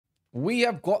We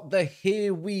have got the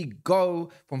here we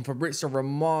go from Fabrizio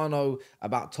Romano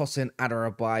about Tosin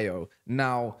Adarabioyo.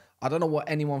 Now, I don't know what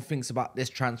anyone thinks about this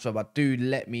transfer, but do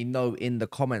let me know in the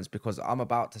comments because I'm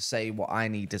about to say what I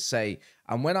need to say.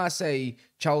 And when I say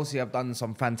Chelsea have done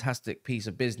some fantastic piece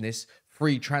of business,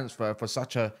 free transfer for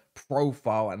such a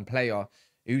profile and player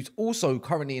who's also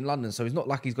currently in London, so it's not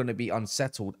like he's going to be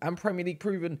unsettled and Premier League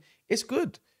proven, it's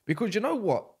good. Because you know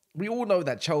what? We all know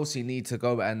that Chelsea need to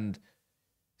go and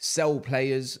sell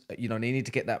players. You know, they need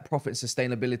to get that profit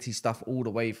sustainability stuff all the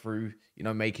way through, you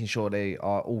know, making sure they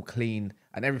are all clean,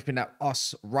 and everything that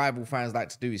us rival fans like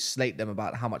to do is slate them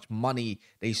about how much money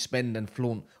they spend and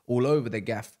flaunt all over the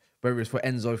gaff, whether it's for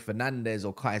Enzo Fernandez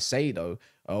or Caicedo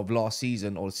of last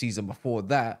season or the season before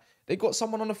that. They got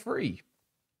someone on a free,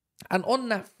 and on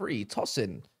that free,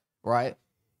 Tosin, right?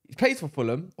 He plays for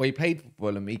Fulham, or he played for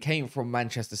Fulham. He came from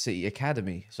Manchester City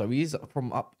Academy. So he's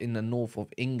from up in the north of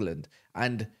England.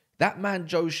 And that man,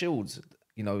 Joe Shields,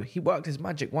 you know, he worked his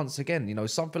magic once again. You know,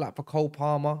 something like for Cole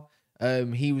Palmer.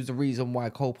 He was the reason why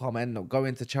Cole Palmer ended up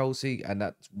going to Chelsea, and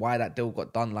that's why that deal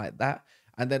got done like that.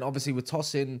 And then obviously with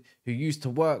Tosin, who used to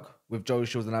work with Joe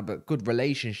Shields and have a good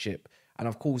relationship. And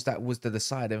of course, that was the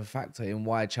deciding factor in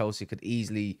why Chelsea could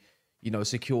easily, you know,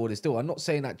 secure this deal. I'm not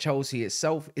saying that Chelsea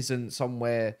itself isn't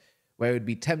somewhere where it would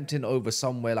be tempting over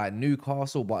somewhere like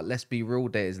Newcastle, but let's be real,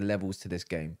 there is levels to this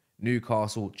game.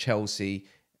 Newcastle, Chelsea,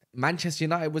 Manchester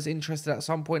United was interested at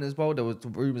some point as well. There was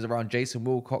rumours around Jason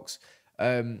Wilcox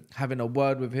having a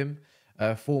word with him,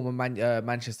 former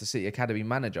Manchester City Academy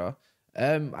manager,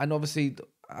 and obviously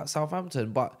at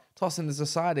Southampton. But Tosin has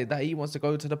decided that he wants to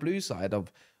go to the blue side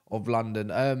of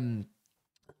London. And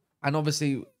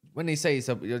obviously, when they say it's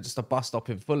just a bus stop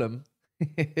in Fulham,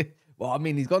 well, I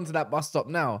mean, he's gone to that bus stop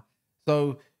now.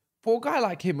 So for a guy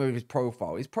like him with his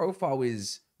profile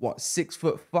is what,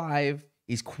 6'5".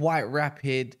 He's quite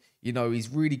rapid. You know, he's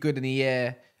really good in the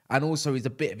air, and also he's a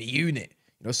bit of a unit.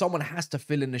 You know, someone has to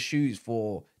fill in the shoes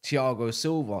for Thiago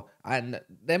Silva, and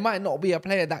there might not be a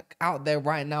player that out there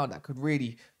right now that could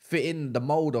really fit in the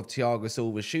mold of Thiago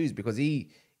Silva's shoes, because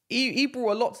he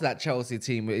brought a lot to that Chelsea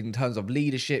team in terms of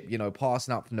leadership, you know,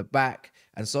 passing out from the back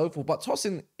and so forth. But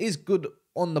Tosin is good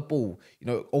on the ball, you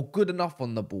know, or good enough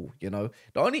on the ball, you know.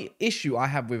 The only issue I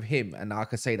have with him, and I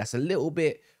could say that's a little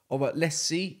bit of a let's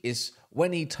see, is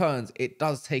when he turns, it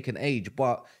does take an age.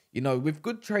 But, you know, with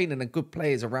good training and good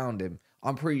players around him,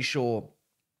 I'm pretty sure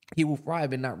he will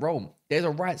thrive in that role. There's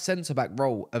a right centre-back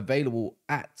role available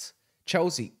at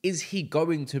Chelsea. Is he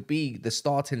going to be the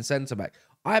starting centre-back?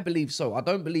 I believe so. I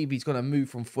don't believe he's going to move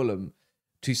from Fulham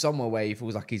to somewhere where he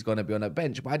feels like he's going to be on a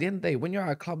bench. But at the end of the day, when you're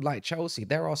at a club like Chelsea,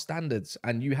 there are standards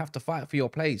and you have to fight for your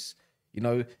place. You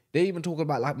know, they even talk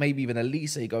about like maybe even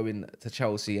Elise going to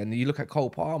Chelsea, and you look at Cole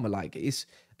Palmer, like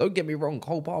don't get me wrong,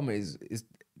 Cole Palmer is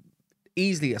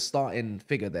easily a starting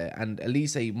figure there, and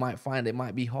Elise might find it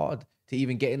might be hard to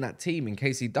even get in that team in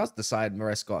case he does decide,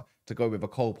 Maresca, to go with a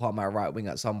Cole Palmer at right wing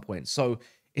at some point. So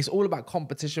it's all about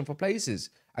competition for places,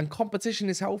 and competition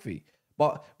is healthy.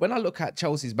 But when I look at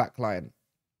Chelsea's back line,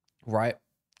 right,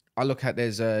 I look at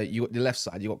you got the left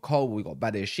side, you got Cole, you got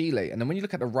Badiashile, and then when you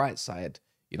look at the right side,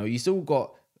 you know, you still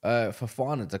got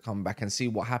Fofana to come back and see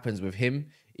what happens with him.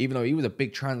 Even though he was a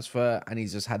big transfer and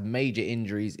he's just had major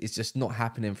injuries, it's just not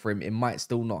happening for him. It might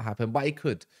still not happen, but it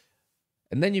could.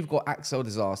 And then you've got Axel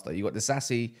Disaster. You got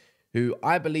Disasi, who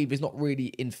I believe is not really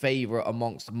in favour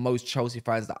amongst most Chelsea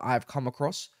fans that I've come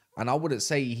across. And I wouldn't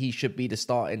say he should be the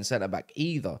starting centre-back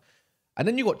either. And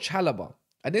then you got Chalobah.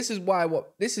 And this is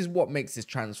what makes this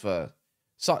transfer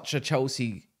such a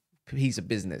Chelsea piece of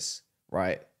business,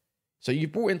 right? So you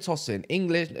brought in Tosin,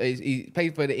 English. He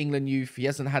played for the England youth. He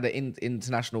hasn't had an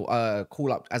international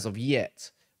call-up as of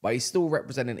yet, but he's still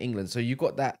representing England. So you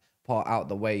got that part out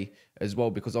the way as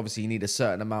well, because obviously you need a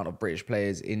certain amount of British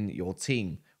players in your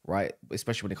team, right?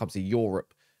 Especially when it comes to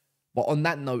Europe. But on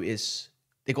that notice,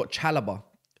 they got Chalobah.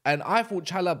 And I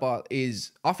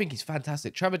think he's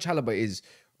fantastic. Trevor Chalobah is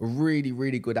a really,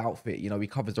 really good outfit. You know, he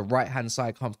covers the right-hand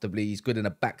side comfortably. He's good in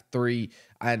a back three.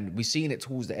 And we've seen it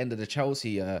towards the end of the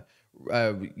Chelsea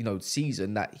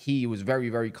season that he was very,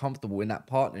 very comfortable in that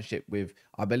partnership with,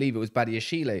 I believe it was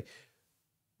Badiashile.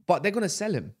 But they're going to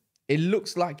sell him. It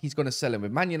looks like he's going to sell him.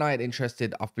 With Man United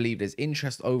interested, I believe there's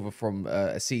interest over from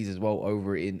Aziz as well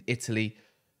over in Italy.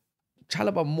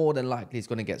 Chalobah more than likely is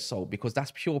going to get sold because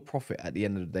that's pure profit at the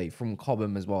end of the day from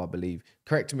Cobham as well, I believe.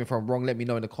 Correct me if I'm wrong. Let me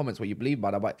know in the comments what you believe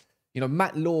about that. But, you know,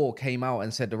 Matt Law came out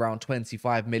and said around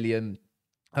 35 million,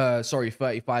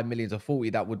 35 million to 40,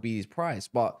 that would be his price.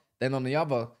 But then on the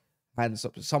other hand,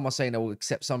 some are saying they will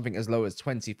accept something as low as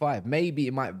 25. Maybe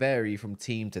it might vary from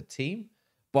team to team.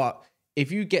 But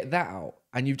if you get that out,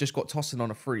 and you've just got Tosin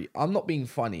on a free. I'm not being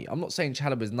funny. I'm not saying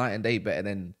Chalobah's night and day better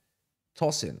than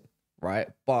Tosin, right?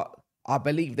 But I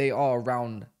believe they are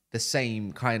around the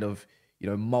same kind of,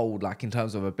 mold, like in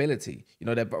terms of ability.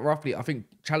 They're roughly, I think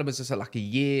Chalobah's just like a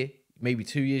year, maybe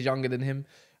 2 years younger than him.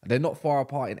 They're not far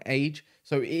apart in age.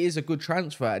 So it is a good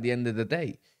transfer at the end of the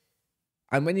day.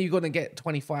 And when you're going to get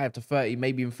 25 to 30,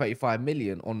 maybe even 35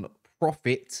 million on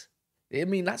profit, I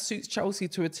mean, that suits Chelsea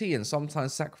to a T. And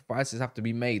sometimes sacrifices have to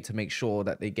be made to make sure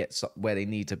that they get where they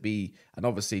need to be. And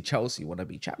obviously, Chelsea want to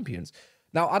be champions.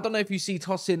 Now, I don't know if you see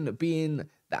Tosin being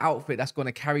the outfit that's going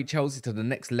to carry Chelsea to the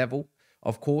next level,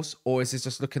 of course, or is this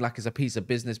just looking like it's a piece of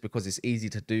business because it's easy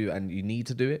to do and you need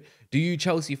to do it? Do you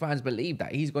Chelsea fans believe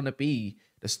that he's going to be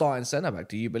the starting centre-back?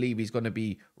 Do you believe he's going to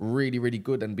be really, really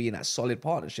good and be in that solid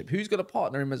partnership? Who's going to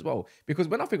partner him as well? Because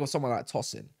when I think of someone like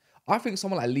Tosin, I think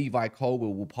someone like Levi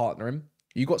Colwill will partner him.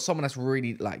 You got someone that's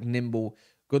really like nimble,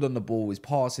 good on the ball. His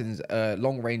passings,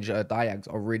 long range diags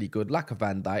are really good, like a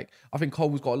Van Dijk. I think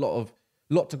Colwill's got a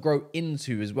lot to grow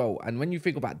into as well. And when you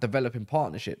think about developing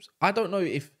partnerships, I don't know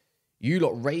if you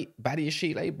lot rate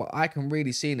Badiashile, but I can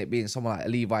really see it being someone like a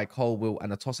Levi Colwill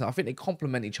and a Tosin. I think they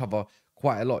complement each other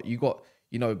quite a lot. You got,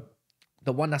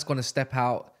 the one that's going to step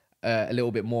out a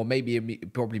little bit more, maybe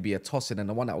it probably be a Tosin, and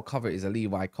the one that will cover it is a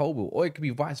Levi Colwill, or it could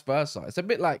be vice versa. It's a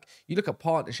bit like you look at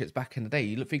partnerships back in the day.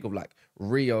 You think of like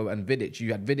Rio and Vidic.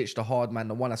 You had Vidic, the hard man,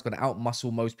 the one that's going to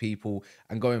outmuscle most people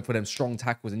and going for them strong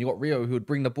tackles, and you got Rio who would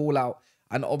bring the ball out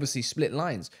and obviously split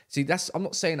lines. See, I'm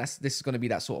not saying this is going to be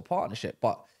that sort of partnership,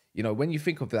 but when you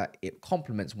think of that, it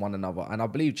complements one another, and I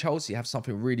believe Chelsea have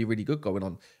something really, really good going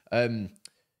on.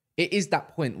 It is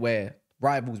that point where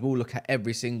rivals will look at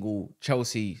every single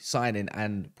Chelsea signing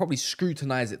and probably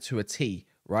scrutinize it to a T,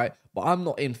 right? But I'm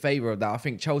not in favor of that. I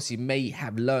think Chelsea may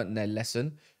have learned their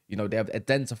lesson. They have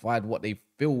identified what they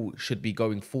feel should be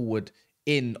going forward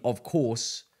in, of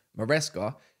course,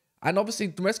 Maresca. And obviously,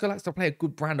 Maresca likes to play a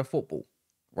good brand of football,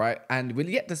 right? And we'll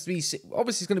yet to see,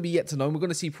 obviously, it's going to be yet to know. We're going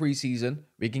to see pre-season.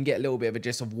 We can get a little bit of a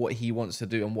gist of what he wants to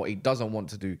do and what he doesn't want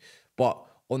to do. But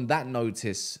on that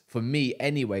notice, for me,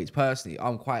 anyways, personally,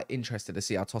 I'm quite interested to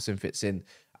see how Tosin fits in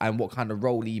and what kind of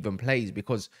role he even plays.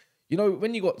 Because,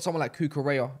 when you got someone like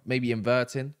Cucurella maybe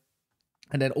inverting,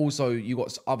 and then also you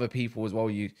got other people as well.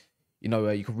 You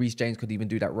could Reece James could even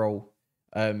do that role.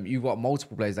 You've got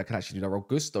multiple players that can actually do that role.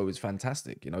 Gusto is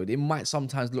fantastic. It might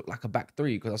sometimes look like a back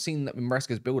three because I've seen that in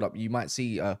Maresca's build-up, you might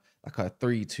see like a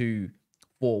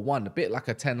 3-2-4-1, a bit like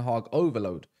a Ten Hag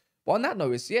overload. But on that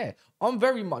note, I'm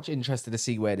very much interested to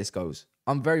see where this goes.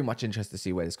 And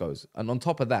on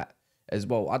top of that as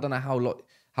well, I don't know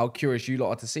how curious you lot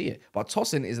are to see it. But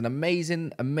Tosin is an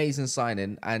amazing, amazing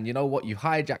signing. And you know what? You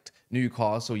hijacked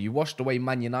Newcastle, you washed away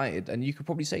Man United, and you could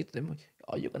probably say to them,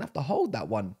 oh, you're going to have to hold that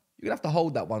one. You're going to have to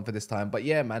hold that one for this time. But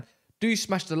yeah, man, do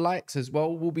smash the likes as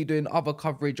well. We'll be doing other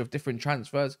coverage of different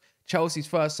transfers. Chelsea's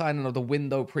first signing of the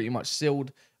window pretty much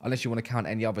sealed, unless you want to count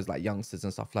any others like youngsters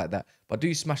and stuff like that. But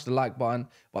do smash the like button.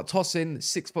 But Tosin,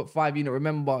 6'5" unit.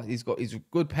 Remember, he's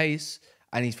good pace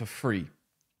and he's for free,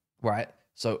 right?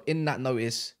 So in that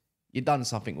notice, you've done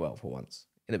something well for once.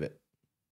 In a bit.